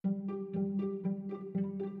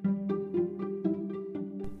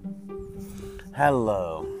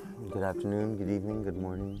Hello, good afternoon, good evening, good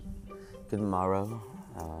morning, good morrow,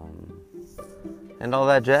 and all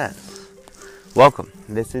that jazz. Welcome.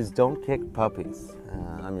 This is Don't Kick Puppies.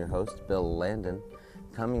 I'm your host, Bill Landon,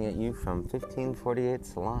 coming at you from 1548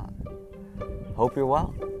 Salon. Hope you're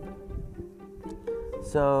well.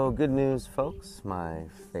 So, good news, folks, my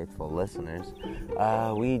faithful listeners.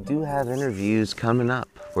 We do have interviews coming up.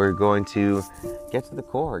 We're going to get to the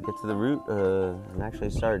core, get to the root, and actually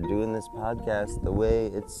start doing this podcast the way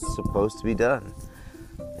it's supposed to be done.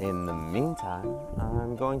 In the meantime,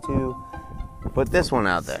 I'm going to put this one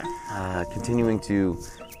out there, continuing to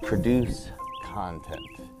produce content,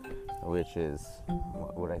 which is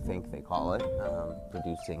what I think they call it,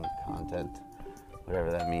 producing content, whatever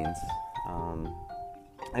that means.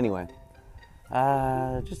 Anyway,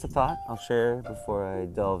 just a thought I'll share before I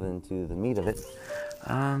delve into the meat of it.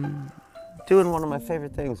 Doing one of my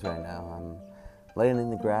favorite things right now. I'm laying in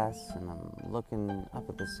the grass and I'm looking up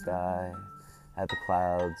at the sky, at the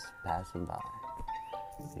clouds passing by.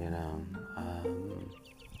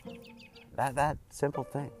 That simple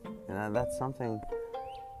thing. That's something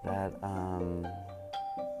that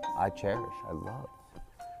I cherish, I love.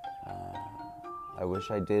 I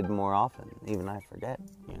wish I did more often. Even I forget,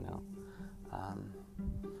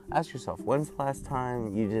 Ask yourself, when's the last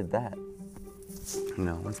time you did that?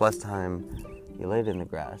 When's the last time you laid in the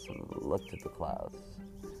grass and looked at the clouds?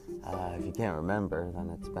 If you can't remember, then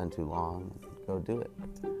it's been too long. Go do it.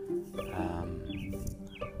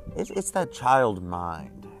 It's that child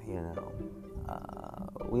mind,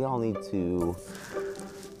 We all need to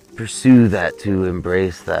pursue that, to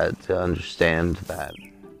embrace that, to understand that.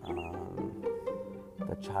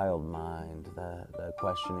 The child mind, the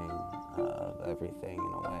questioning of everything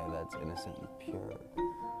in a way that's innocent and pure.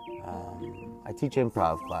 I teach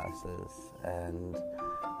improv classes, and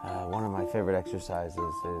one of my favorite exercises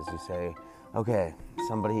is you say, okay,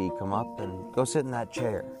 somebody come up and go sit in that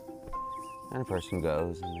chair. And a person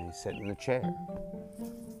goes and they sit in the chair.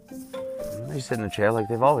 And they sit in the chair like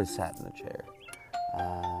they've always sat in the chair.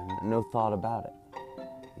 No thought about it.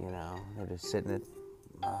 They're just sitting at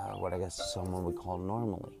what I guess someone would call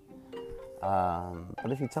normally.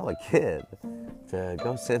 But if you tell a kid to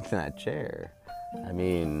go sit in that chair,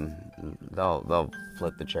 they'll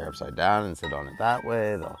flip the chair upside down and sit on it that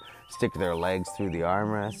way. They'll stick their legs through the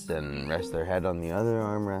armrest and rest their head on the other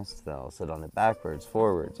armrest. They'll sit on it backwards,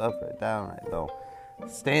 forwards, upright, downright. They'll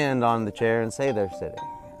stand on the chair and say they're sitting.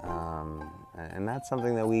 And that's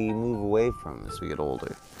something that we move away from as we get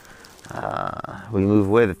older. We move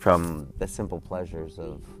away from the simple pleasures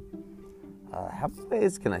of how many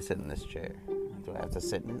ways can I sit in this chair? Do I have to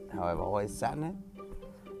sit in it how I've always sat in it?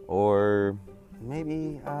 Or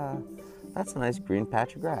maybe that's a nice green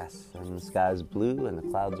patch of grass and the sky's blue and the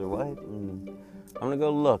clouds are white, and I'm going to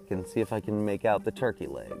go look and see if I can make out the turkey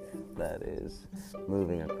leg that is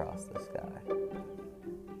moving across the sky.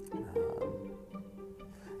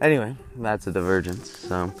 Anyway, that's a divergence,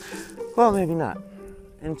 so, well, maybe not.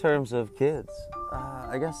 In terms of kids,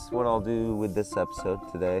 I guess what I'll do with this episode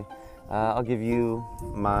today, I'll give you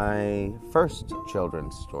my first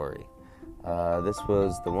children's story. This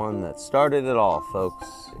was the one that started it all,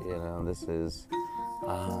 folks.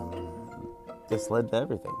 This led to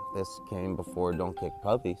everything. This came before Don't Kick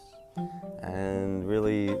Puppies and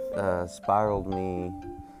really spiraled me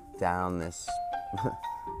down this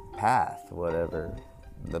path, whatever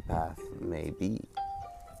the path may be.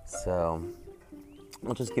 So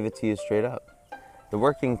I'll just give it to you straight up. The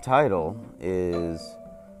working title is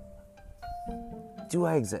Do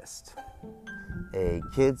I Exist? A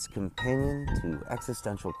Kid's Companion to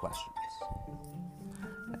Existential Questions.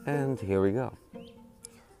 And here we go.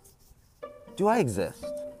 Do I exist?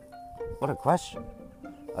 What a question.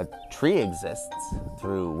 A tree exists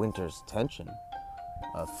through winter's tension.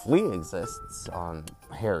 A flea exists on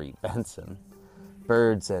Harry Benson.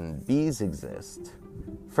 Birds and bees exist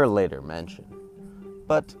for later mention.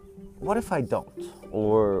 But what if I don't?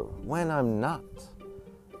 Or when I'm not?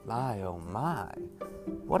 My, oh my,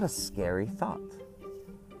 what a scary thought.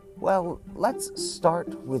 Well, let's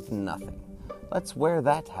start with nothing. Let's wear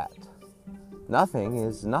that hat. Nothing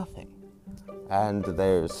is nothing, and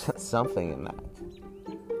there's something in that.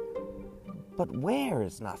 But where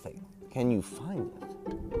is nothing? Can you find it?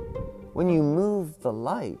 When you move the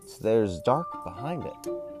light, there's dark behind it.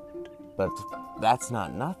 But that's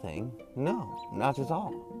not nothing. No, not at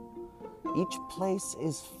all. Each place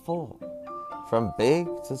is full, from big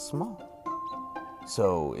to small.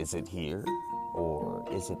 So is it here, or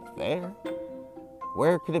is it there?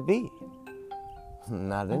 Where could it be?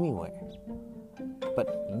 Not anywhere.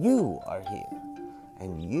 But you are here,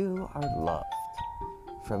 and you are loved.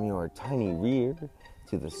 from your tiny rear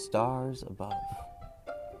to the stars above.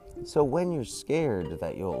 So when you're scared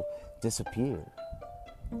that you'll disappear,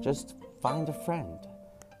 just find a friend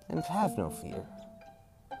and have no fear.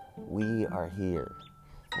 We are here,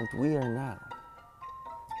 and we are now.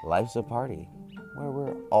 Life's a party where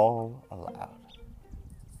we're all allowed.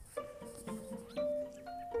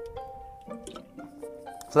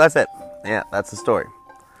 So that's it. Yeah, that's the story.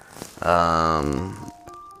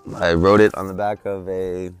 I wrote it on the back of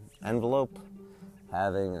a envelope,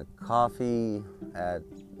 having a coffee at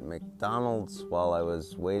McDonald's while I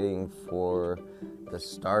was waiting for the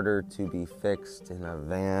starter to be fixed in a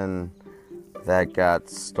van that got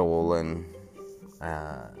stolen.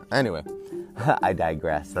 Anyway, I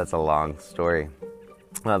digress. That's a long story.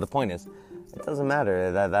 The point is, it doesn't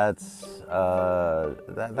matter. That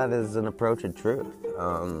is an approach at truth.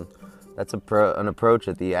 That's an approach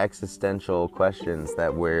at the existential questions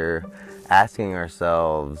that we're asking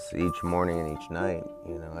ourselves each morning and each night,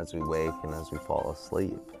 as we wake and as we fall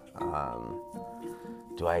asleep.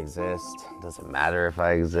 Do I exist? Does it matter if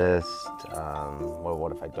I exist? Well,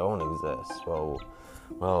 what if I don't exist? Well,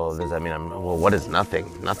 does that mean what is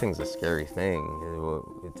nothing? Nothing's a scary thing.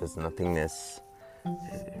 Does nothingness...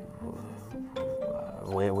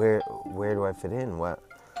 Where do I fit in?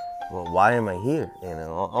 Why am I here?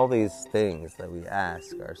 All these things that we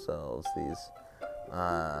ask ourselves, these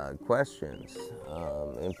questions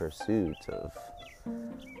in pursuit of...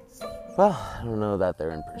 Well, I don't know that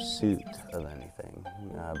they're in pursuit of anything,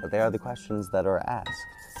 but they are the questions that are asked,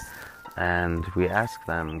 and we ask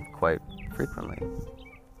them quite frequently.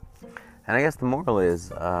 And I guess the moral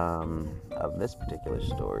is of this particular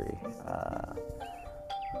story,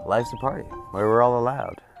 life's a party where we're all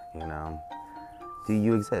allowed, Do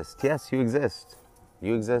you exist? Yes, you exist.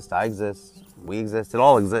 You exist, I exist, we exist, it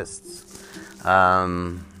all exists. I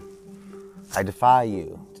defy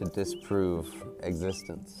you to disprove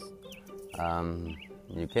existence.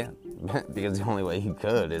 You can't, because the only way you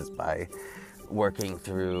could is by working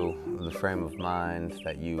through the frame of mind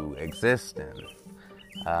that you exist in.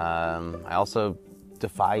 I also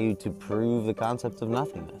defy you to prove the concept of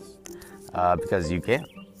nothingness, because you can't.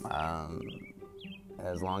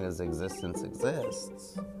 As long as existence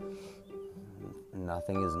exists,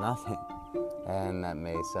 nothing is nothing. And that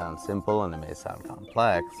may sound simple and it may sound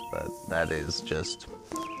complex, but that is just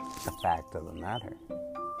the fact of the matter.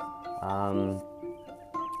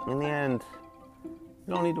 In the end,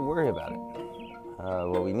 we don't need to worry about it.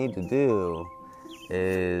 What we need to do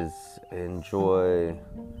is enjoy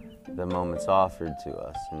the moments offered to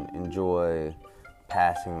us and enjoy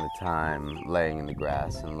passing the time laying in the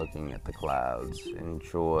grass and looking at the clouds.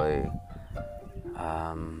 Enjoy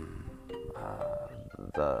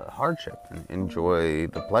the hardship, and enjoy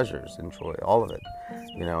the pleasures, enjoy all of it.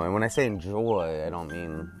 And when I say enjoy, I don't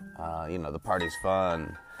mean, the party's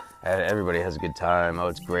fun, everybody has a good time, oh,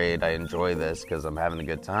 it's great, I enjoy this because I'm having a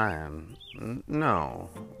good time. No.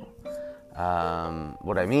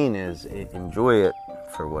 What I mean is enjoy it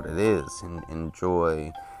for what it is, and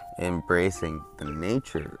enjoy embracing the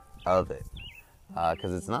nature of it,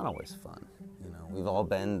 because it's not always fun. We've all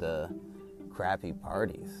been to crappy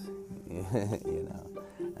parties.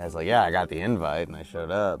 It's like, yeah, I got the invite and I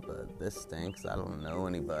showed up, but this stinks. I don't know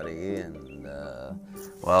anybody, and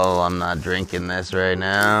I'm not drinking this right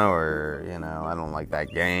now, or I don't like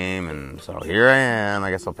that game, and so here I am.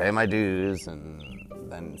 I guess I'll pay my dues and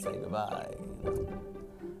then say goodbye.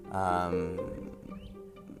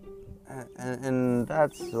 And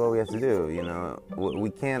that's what we have to do. We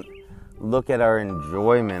can't look at our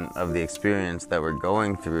enjoyment of the experience that we're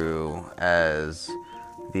going through as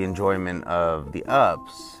the enjoyment of the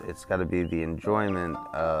ups. It's got to be the enjoyment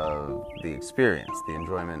of the experience, the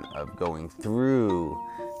enjoyment of going through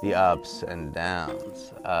the ups and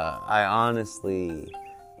downs. I honestly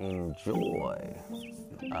enjoy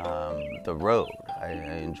the road. I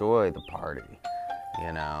enjoy the party.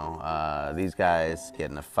 These guys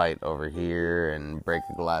get in a fight over here and break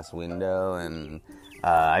a glass window, and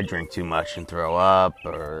I drink too much and throw up,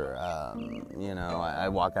 or I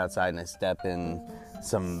walk outside and I step in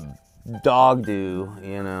some dog do.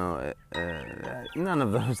 None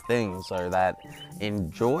of those things are that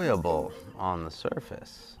enjoyable on the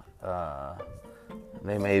surface.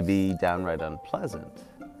 They may be downright unpleasant,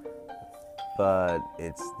 but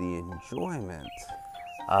it's the enjoyment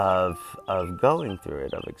of going through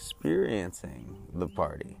it, of experiencing the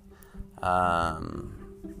party.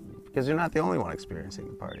 Because you're not the only one experiencing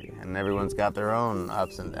the party, and everyone's got their own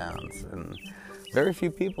ups and downs, and very few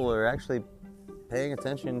people are actually paying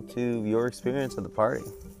attention to your experience of the party.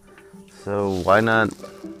 So why not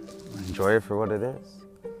enjoy it for what it is?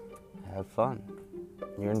 Have fun.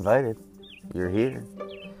 You're invited. You're here.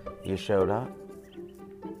 You showed up.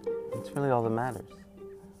 It's really all that matters.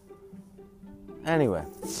 Anyway,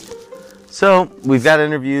 so we've got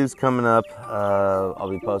interviews coming up. I'll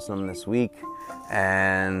be posting them this week.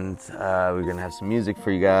 And we're going to have some music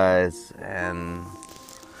for you guys. And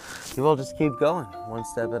we will just keep going one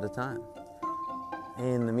step at a time.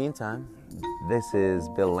 In the meantime, this is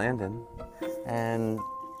Bill Landon. And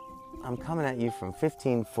I'm coming at you from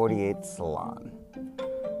 1548 Salon.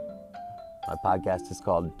 My podcast is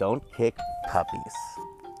called Don't Kick Puppies.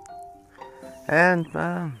 And,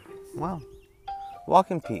 well,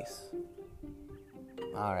 walk in peace.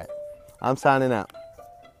 All right. I'm signing out.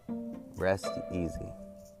 Rest easy.